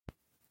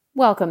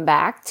Welcome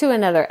back to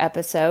another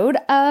episode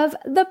of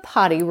the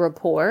Potty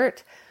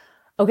Report.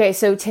 Okay,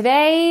 so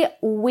today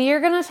we're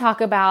going to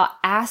talk about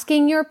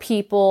asking your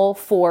people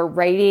for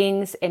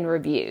ratings and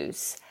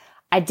reviews.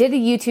 I did a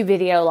YouTube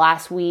video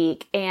last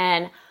week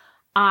and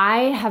I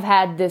have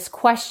had this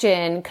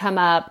question come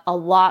up a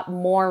lot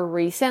more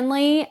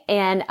recently.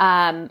 And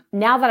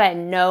now that I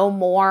know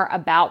more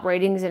about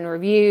ratings and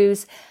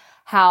reviews,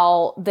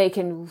 how they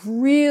can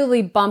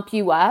really bump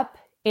you up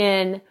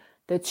in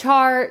the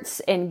charts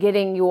and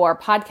getting your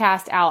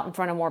podcast out in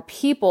front of more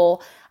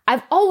people.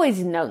 I've always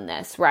known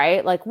this,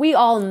 right? Like we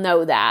all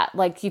know that.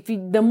 Like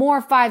the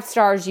more 5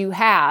 stars you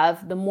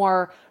have, the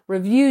more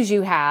reviews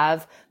you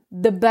have,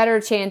 the better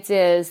chance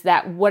is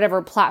that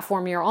whatever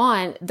platform you're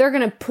on, they're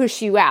going to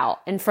push you out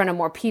in front of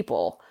more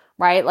people,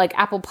 right? Like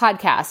Apple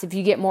Podcasts, if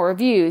you get more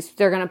reviews,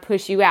 they're going to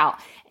push you out.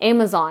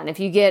 Amazon, if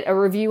you get a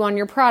review on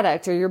your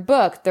product or your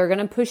book, they're going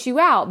to push you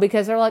out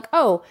because they're like,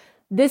 oh,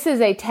 this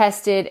is a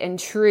tested and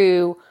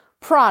true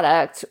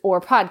product or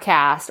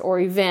podcast or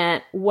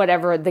event,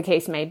 whatever the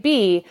case may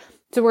be.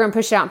 So we're going to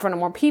push it out in front of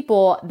more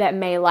people that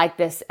may like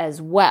this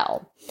as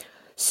well.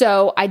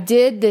 So I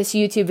did this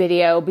YouTube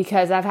video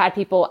because I've had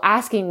people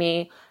asking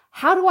me,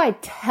 how do I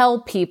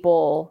tell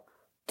people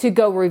to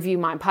go review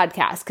my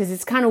podcast? Because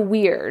it's kind of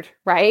weird,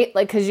 right?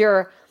 Like, because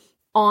you're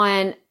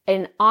on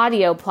an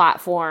audio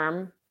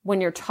platform when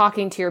you're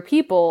talking to your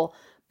people,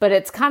 but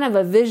it's kind of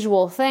a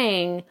visual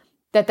thing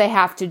that they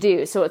have to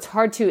do. So it's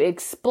hard to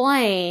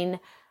explain.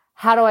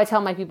 How do I tell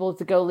my people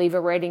to go leave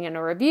a rating and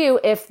a review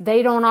if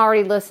they don't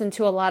already listen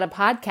to a lot of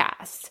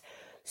podcasts?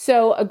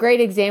 So a great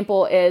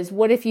example is,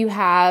 what if you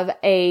have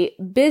a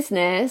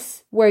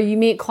business where you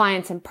meet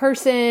clients in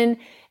person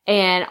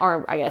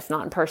or I guess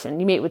not in person,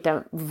 you meet with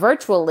them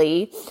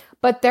virtually,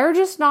 but they're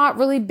just not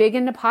really big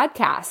into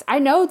podcasts. I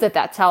know that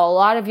that's how a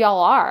lot of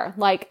y'all are.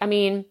 Like, I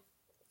mean,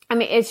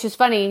 it's just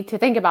funny to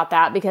think about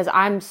that because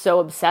I'm so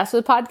obsessed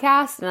with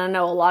podcasts and I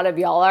know a lot of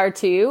y'all are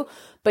too,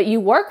 but you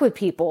work with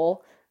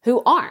people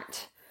who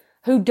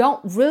don't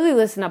really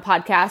listen to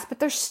podcasts, but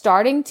they're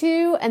starting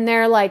to, and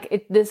they're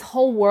like, this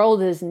whole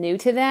world is new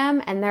to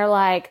them, and they're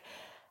like,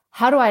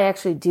 how do I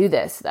actually do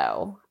this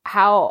though?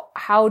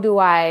 How do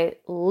I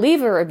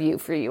leave a review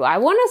for you? I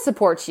want to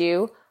support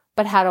you,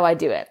 but how do I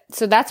do it?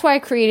 So that's why I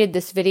created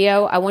this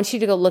video. I want you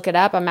to go look it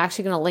up. I'm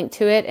actually going to link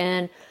to it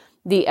in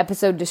the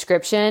episode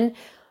description.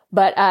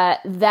 But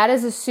that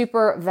is a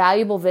super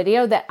valuable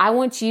video that I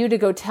want you to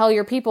go tell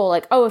your people,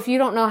 like, oh, if you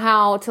don't know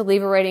how to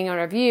leave a rating or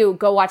review,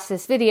 go watch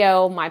this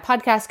video. My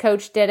podcast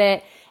coach did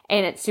it,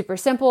 and it's super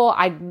simple.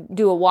 I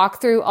do a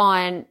walkthrough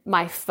on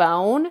my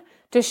phone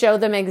to show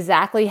them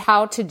exactly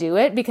how to do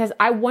it, because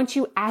I want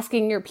you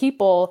asking your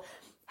people,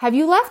 have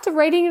you left a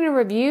rating and a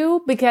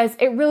review? Because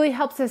it really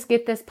helps us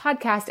get this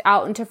podcast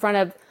out into front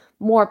of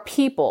more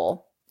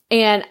people.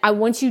 And I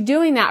want you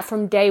doing that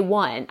from day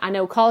one. I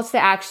know calls to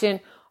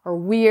action are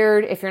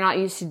weird if you're not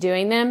used to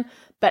doing them,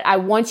 but I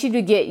want you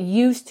to get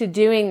used to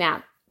doing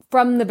that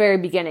from the very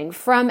beginning,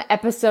 from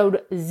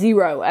episode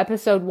 0,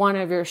 episode 1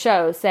 of your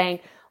show, saying,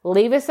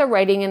 leave us a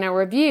rating and a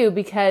review,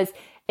 because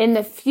in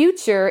the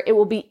future, it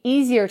will be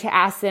easier to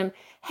ask them,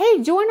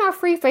 hey, join our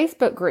free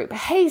Facebook group.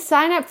 Hey,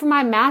 sign up for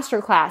my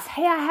masterclass.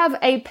 Hey, I have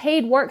a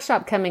paid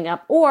workshop coming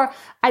up, or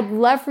I'd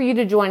love for you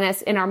to join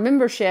us in our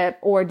membership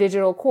or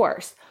digital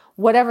course,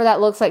 whatever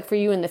that looks like for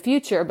you in the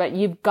future. But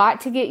you've got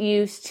to get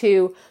used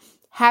to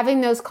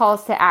having those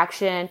calls to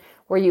action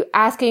where you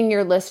asking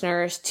your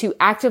listeners to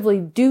actively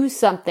do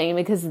something,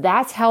 because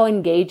that's how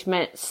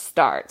engagement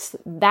starts.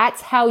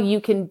 That's how you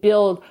can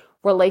build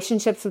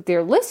relationships with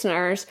your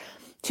listeners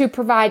to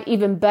provide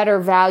even better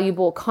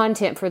valuable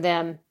content for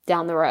them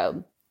down the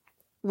road.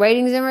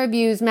 Ratings and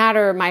reviews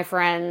matter, my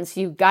friends.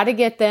 You've got to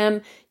get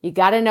them. You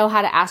got to know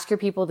how to ask your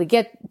people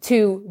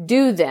to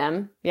do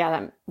them.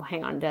 Yeah,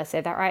 hang on, did I say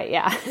that right?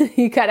 Yeah.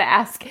 You got to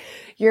ask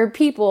your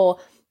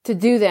people to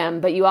do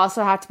them, but you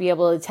also have to be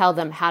able to tell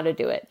them how to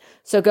do it.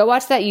 So go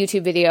watch that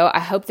YouTube video.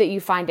 I hope that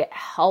you find it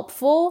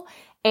helpful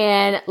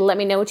and let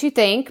me know what you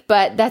think,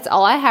 but that's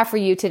all I have for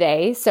you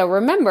today. So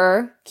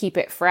remember, keep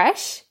it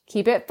fresh,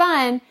 keep it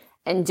fun,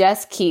 and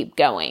just keep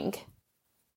going.